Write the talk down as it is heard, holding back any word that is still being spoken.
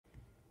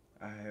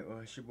Alright, well,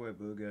 it's your boy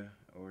Booga,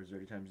 or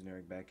 30 times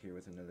generic, back here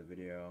with another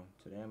video.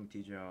 Today I'm going to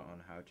teach y'all on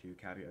how to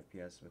cap your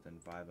FPS within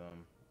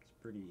FiveM. It's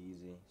pretty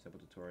easy, simple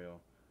tutorial.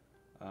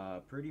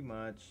 Pretty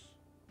much,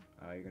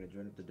 you're going to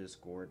join up the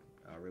Discord,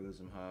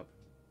 Realism Hub.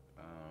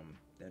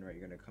 Then you're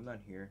going to come down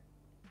here,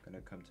 going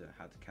to come to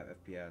how to cap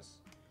FPS.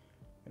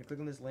 You're going to click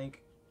on this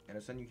link, and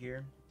it'll send you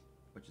here,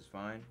 which is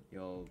fine.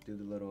 You'll do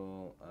the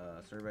little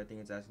survey thing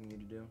it's asking you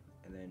to do,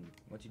 and then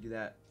once you do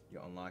that,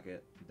 you'll unlock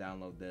it,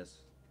 download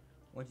this.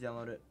 Once you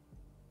download it,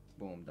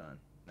 boom, done.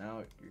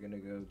 Now you're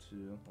gonna go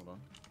to, hold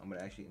on, I'm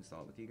gonna actually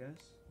install it with you guys.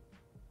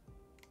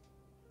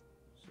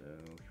 So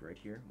right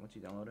here, once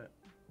you download it,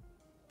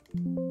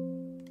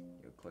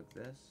 you'll click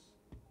this,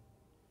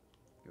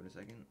 give it a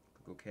second,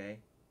 click OK,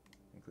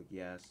 and click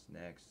yes,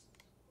 next,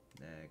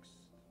 next,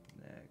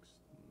 next,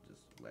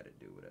 just let it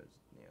do what it,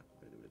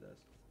 let it do what it does.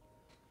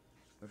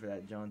 Wait for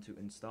that John to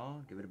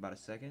install, give it about a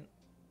second.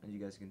 As you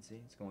guys can see,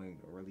 it's going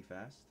really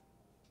fast.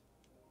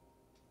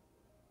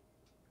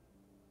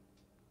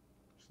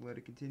 Let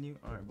it continue.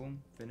 Alright,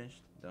 boom,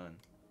 finished, done.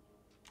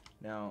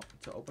 Now,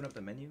 to open up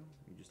the menu,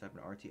 you just type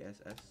in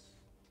RTSS.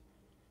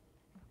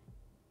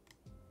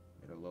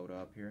 It'll load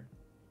up here.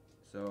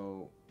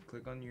 So,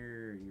 click on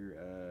your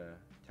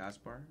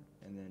taskbar,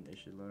 and then it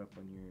should load up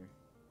on your,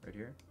 right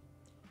here.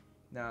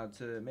 Now,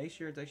 to make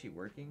sure it's actually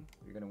working,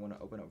 you're going to want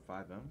to open up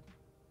FiveM.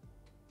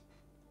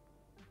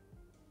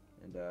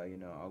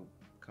 And, I'll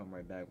come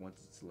right back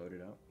once it's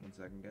loaded up. 1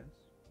 second, guys.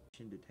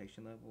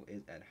 Detection level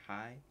is at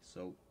high,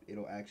 so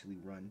it'll actually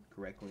run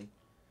correctly,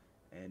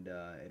 and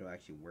it'll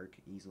actually work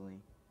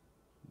easily.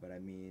 But I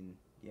mean,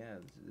 yeah,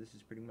 this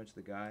is pretty much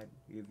the guide.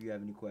 If you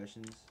have any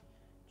questions,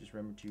 just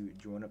remember to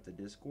join up the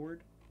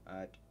Discord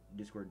at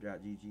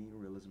discord.gg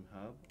Realism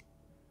Hub.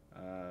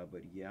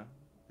 But yeah,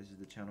 this is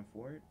the channel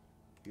for it.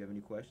 If you have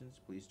any questions,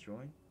 please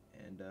join,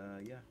 and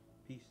yeah,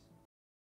 peace.